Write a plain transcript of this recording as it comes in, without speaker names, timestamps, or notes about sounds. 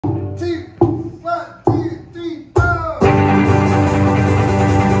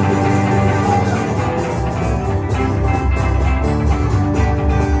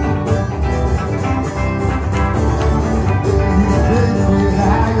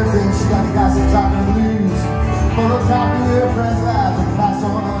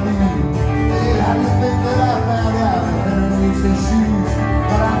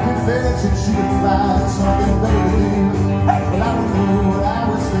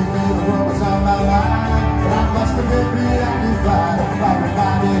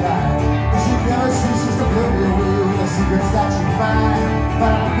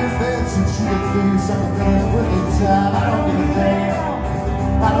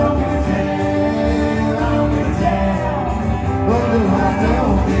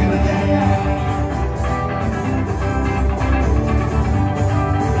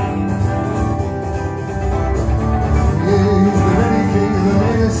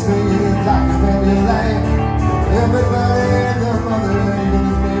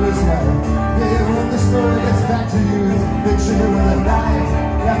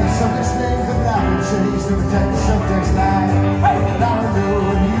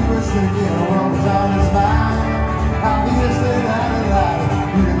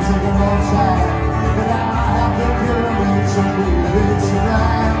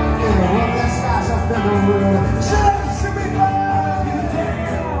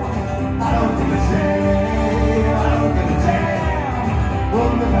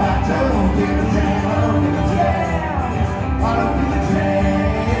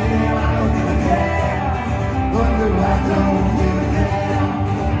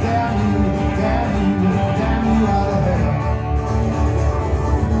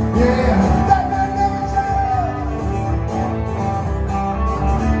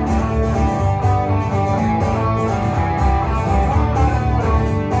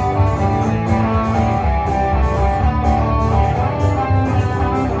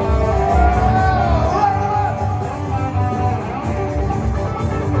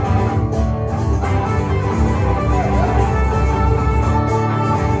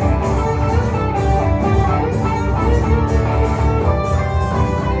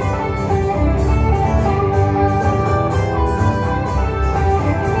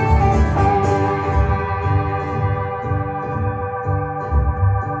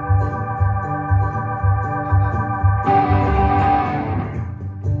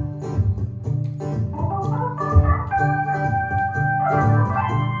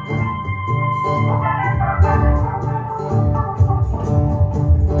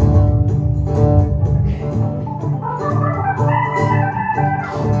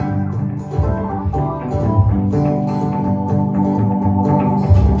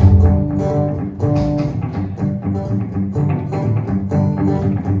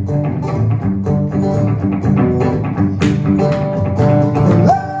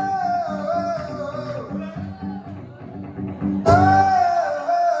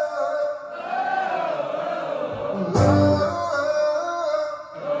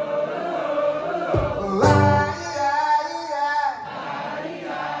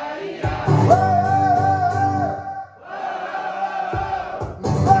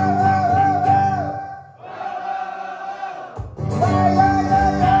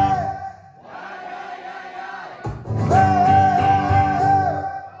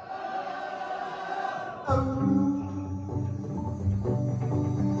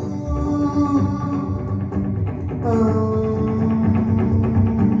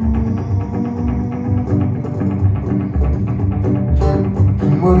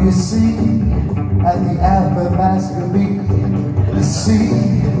Will you see at the Athabasca-Beat? You see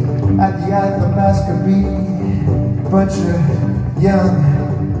at the Athabasca-Beat, bunch of young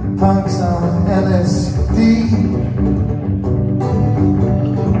punks on LSD,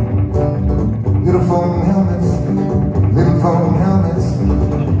 little foam helmets, little foam helmets,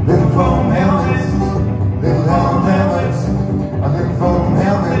 little foam helmets, little foam helmets, little foam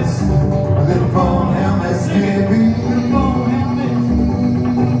helmets, little foam helmets, yeah,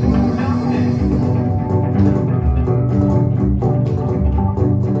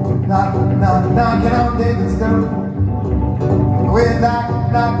 knocking on David's door. We're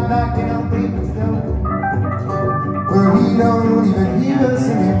knocking on David's door, where he don't even hear us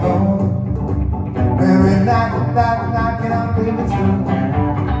anymore. We're knocking on David's door.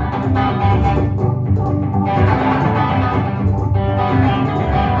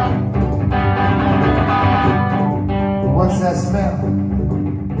 What's that smell?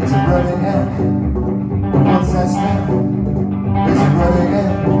 It's a running elk. What's that smell? It's a running elk.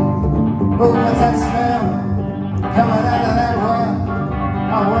 Oh, what's that smell coming out of that well?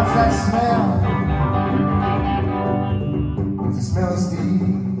 Oh, what's that smell? It's the smell of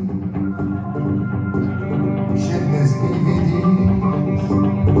Steve shitting his DVDs.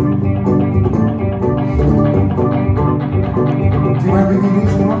 Do you wear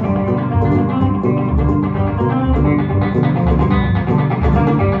DVDs now?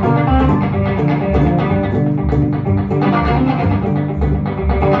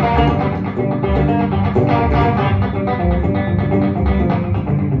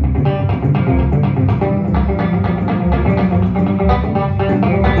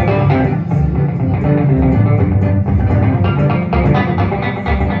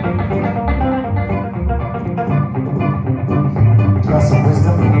 Some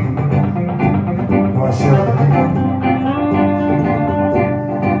wisdom.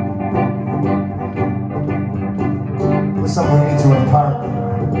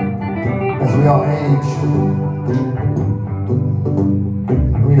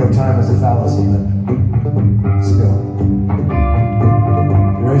 time is a fallacy, but still.